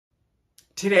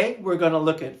Today, we're going to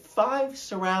look at 5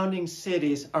 surrounding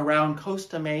cities around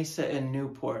Costa Mesa and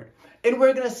Newport. And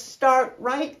we're going to start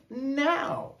right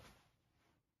now.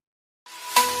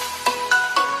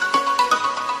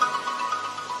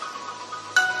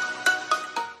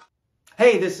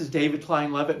 Hey, this is David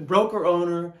Klein-Levitt, broker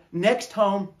owner,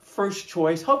 NextHome, First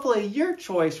Choice, hopefully your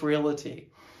choice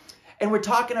realty. And we're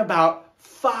talking about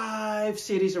 5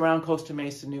 cities around Costa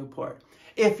Mesa, Newport.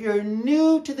 If you're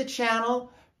new to the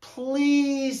channel,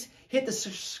 please hit the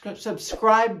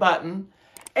subscribe button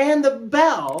and the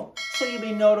bell so you'll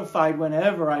be notified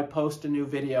whenever I post a new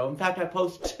video. In fact, I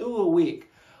post 2 a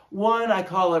week. One, I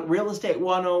call it Real Estate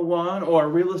 101 or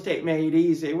Real Estate Made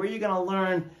Easy, where you're going to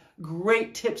learn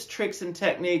great tips, tricks, and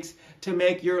techniques to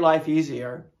make your life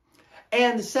easier.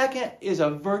 And the second is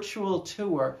a virtual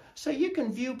tour, so you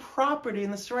can view property in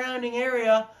the surrounding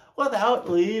area without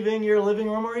leaving your living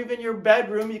room or even your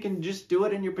bedroom. You can just do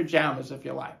it in your pajamas if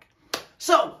you like.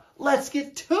 So let's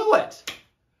get to it.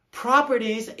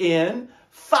 Properties in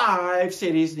 5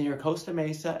 cities near Costa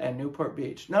Mesa and Newport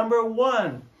Beach. Number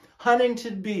 1,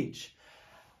 Huntington Beach.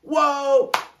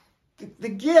 Whoa, the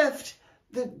gift.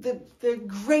 The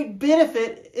great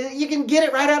benefit, you can get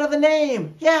it right out of the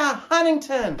name. Yeah,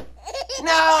 Huntington.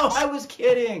 No, I was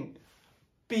kidding.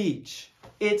 Beach.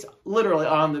 It's literally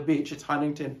on the beach. It's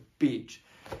Huntington Beach.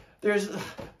 There's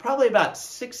probably about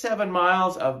 6-7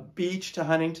 miles of beach to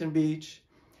Huntington Beach.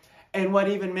 And what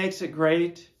even makes it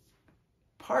great,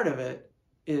 part of it,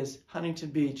 is Huntington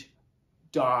Beach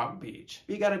Dog Beach.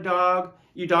 You got a dog,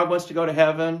 your dog wants to go to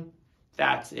heaven,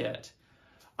 that's it.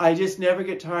 I just never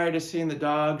get tired of seeing the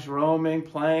dogs roaming,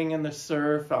 playing in the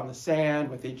surf, on the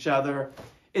sand with each other.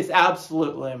 It's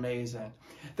absolutely amazing.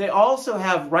 They also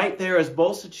have right there is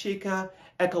Bolsa Chica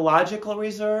Ecological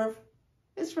Reserve.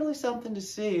 It's really something to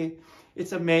see.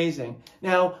 It's amazing.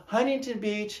 Now, Huntington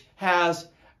Beach has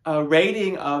a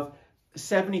rating of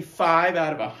 75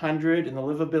 out of 100 in the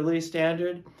livability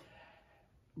standard,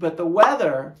 but the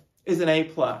weather is an A+.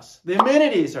 The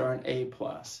amenities are an A+.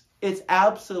 It's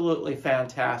absolutely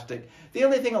fantastic. The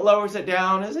only thing that lowers it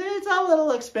down is it's a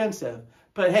little expensive,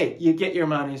 but hey, you get your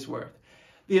money's worth.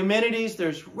 The amenities,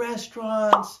 there's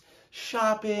restaurants,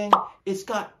 shopping. It's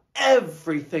got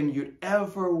everything you'd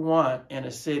ever want in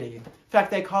a city. In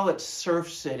fact, they call it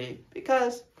Surf City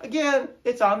because, again,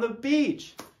 it's on the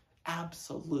beach.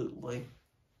 Absolutely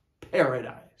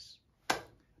paradise.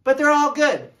 But they're all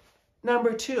good.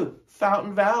 Number 2,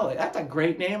 Fountain Valley. That's a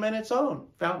great name in its own,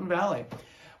 Fountain Valley.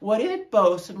 What it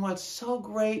boasts and what's so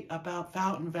great about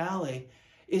Fountain Valley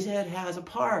is it has a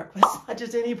park. It's not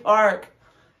just any park.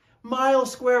 Mile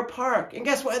Square Park. And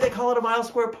guess why they call it a Mile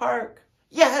Square Park?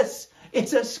 Yes,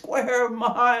 it's a square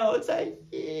mile. It's a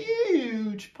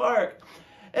huge park.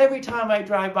 Every time I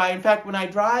drive by, in fact, when I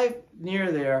drive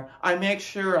near there, I make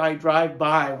sure I drive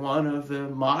by one of the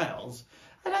miles.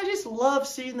 And I just love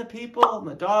seeing the people and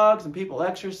the dogs and people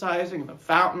exercising and the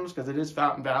fountains, because it is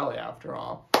Fountain Valley after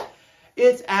all.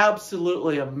 It's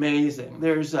absolutely amazing.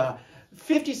 There's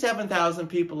 57,000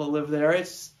 people that live there.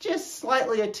 It's just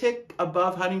slightly a tick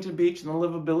above Huntington Beach in the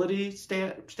livability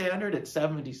standard at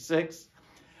 76.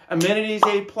 Amenities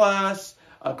A+.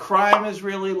 Crime is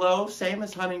really low, same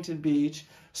as Huntington Beach.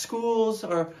 Schools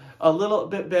are a little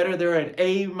bit better. They're an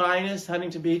A-.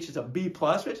 Huntington Beach is a B+,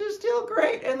 which is still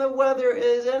great. And the weather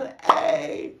is an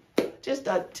A. Just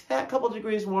a couple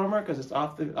degrees warmer because it's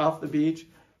off the beach.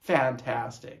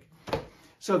 Fantastic.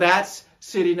 So that's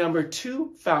city number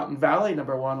 2, Fountain Valley.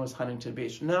 Number 1 was Huntington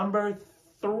Beach. Number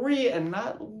 3, and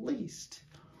not least,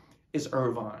 is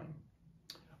Irvine.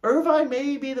 Irvine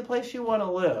may be the place you want to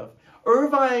live.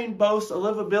 Irvine boasts a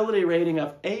livability rating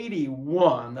of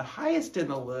 81, the highest in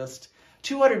the list.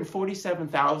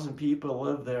 247,000 people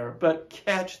live there. But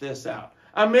catch this out.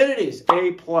 Amenities,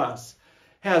 A+.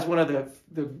 Has one of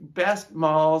the best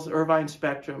malls, Irvine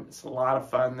Spectrum. It's a lot of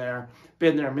fun there.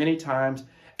 Been there many times.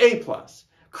 A+.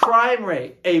 Crime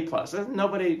rate, A+.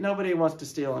 Nobody wants to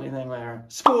steal anything there.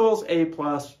 Schools, A+.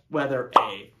 Weather,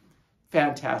 A.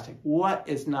 Fantastic. What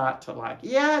is not to like?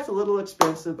 Yeah, it's a little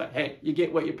expensive, but hey, you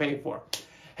get what you pay for.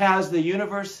 Has the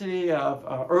University of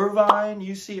Irvine,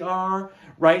 UCR,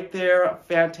 right there.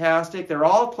 Fantastic. They're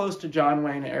all close to John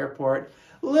Wayne Airport.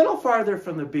 A little farther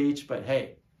from the beach, but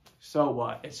hey, so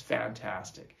what? It's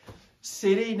fantastic.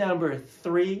 City number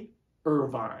 3,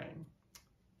 Irvine.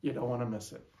 You don't want to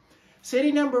miss it.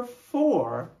 City number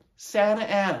 4, Santa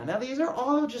Ana. Now, these are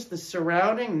all just the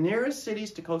surrounding nearest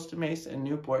cities to Costa Mesa and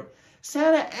Newport.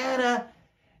 Santa Ana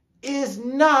is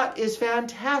not as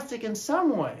fantastic in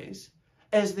some ways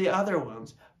as the other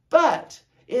ones, but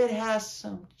it has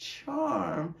some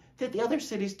charm that the other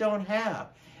cities don't have.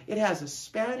 It has a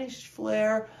Spanish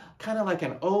flair, kind of like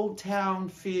an old town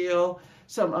feel,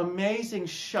 some amazing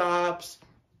shops,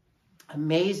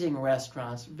 amazing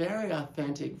restaurants, very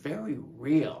authentic, very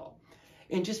real,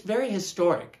 and just very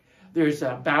historic. There's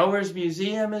a Bowers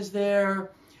Museum is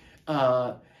there,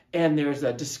 and there's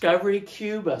a Discovery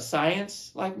Cube, a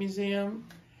science-like museum,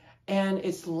 and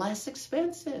it's less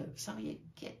expensive, so you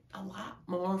get a lot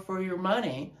more for your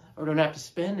money, or don't have to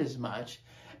spend as much,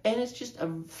 and it's just a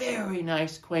very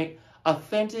nice, quaint,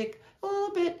 authentic, a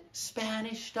little bit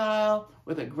Spanish style,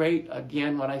 with a great,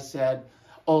 again, what I said,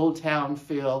 old town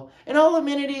feel, and all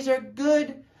amenities are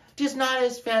good, just not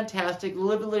as fantastic.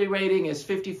 Livability rating is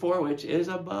 54, which is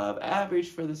above average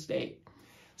for the state.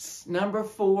 Number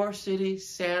 4 city,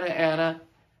 Santa Ana.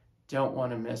 Don't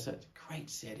want to miss it. Great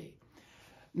city.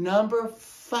 Number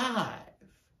 5,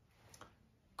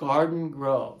 Garden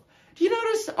Grove. Do you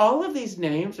notice all of these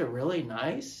names are really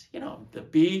nice? You know, the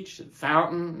beach, the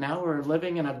fountain. Now we're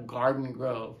living in a Garden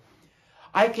Grove.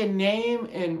 I can name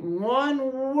in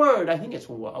one word, I think it's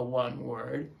a one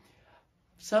word,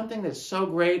 something that's so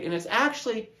great, and it's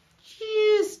actually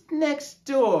just next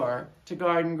door to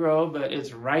Garden Grove, but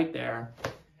it's right there.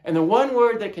 And the one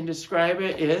word that can describe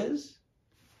it is,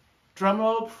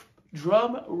 drum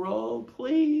roll,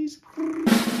 please.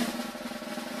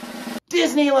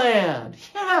 Disneyland.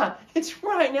 Yeah, it's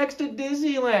right next to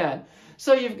Disneyland.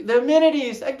 So you've the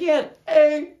amenities, again,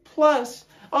 A+.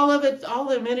 All of it, all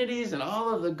the amenities and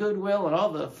all of the goodwill and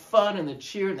all the fun and the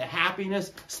cheer and the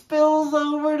happiness spills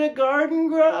over to Garden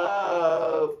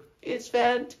Grove. It's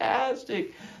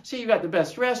fantastic. So you've got the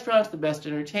best restaurants, the best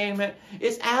entertainment.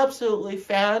 It's absolutely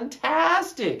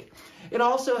fantastic. It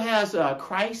also has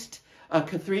Christ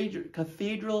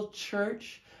Cathedral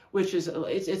Church, which is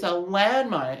it's a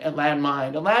landmark.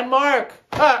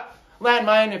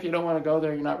 Landmine, if you don't want to go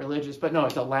there, you're not religious. But no,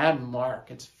 it's a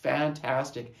landmark. It's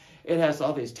fantastic. It has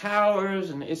all these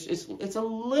towers, and it's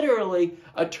literally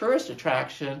a tourist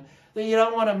attraction that you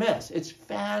don't want to miss. It's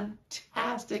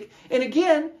fantastic. And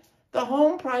again, the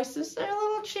home prices are a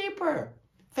little cheaper.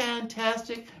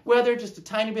 Fantastic. Weather just a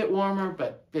tiny bit warmer,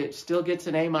 but it still gets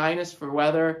an A- for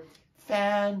weather.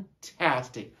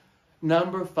 Fantastic.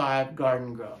 Number 5,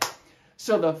 Garden Grove.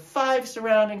 So the 5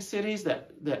 surrounding cities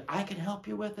that I can help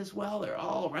you with as well, they're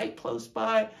all right close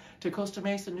by to Costa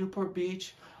Mesa, Newport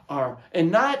Beach,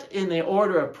 and not in the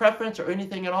order of preference or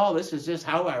anything at all. This is just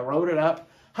how I wrote it up.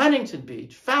 Huntington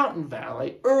Beach, Fountain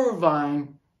Valley,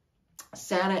 Irvine,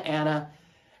 Santa Ana,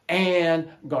 and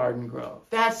Garden Grove.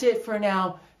 That's it for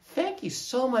now. Thank you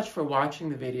so much for watching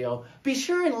the video. Be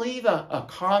sure and leave a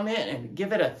comment and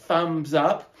give it a thumbs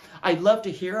up. I'd love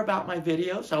to hear about my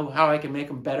videos, so how I can make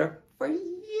them better for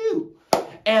you.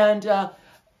 And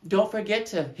don't forget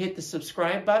to hit the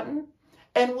subscribe button,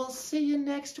 and we'll see you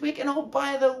next week. And oh,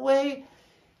 by the way,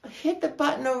 hit the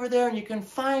button over there and you can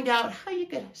find out how you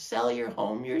can sell your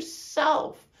home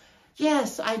yourself.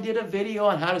 Yes, I did a video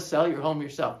on how to sell your home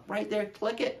yourself. Right there,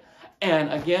 click it. And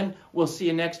again, we'll see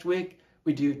you next week.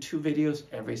 We do 2 videos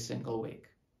every single week.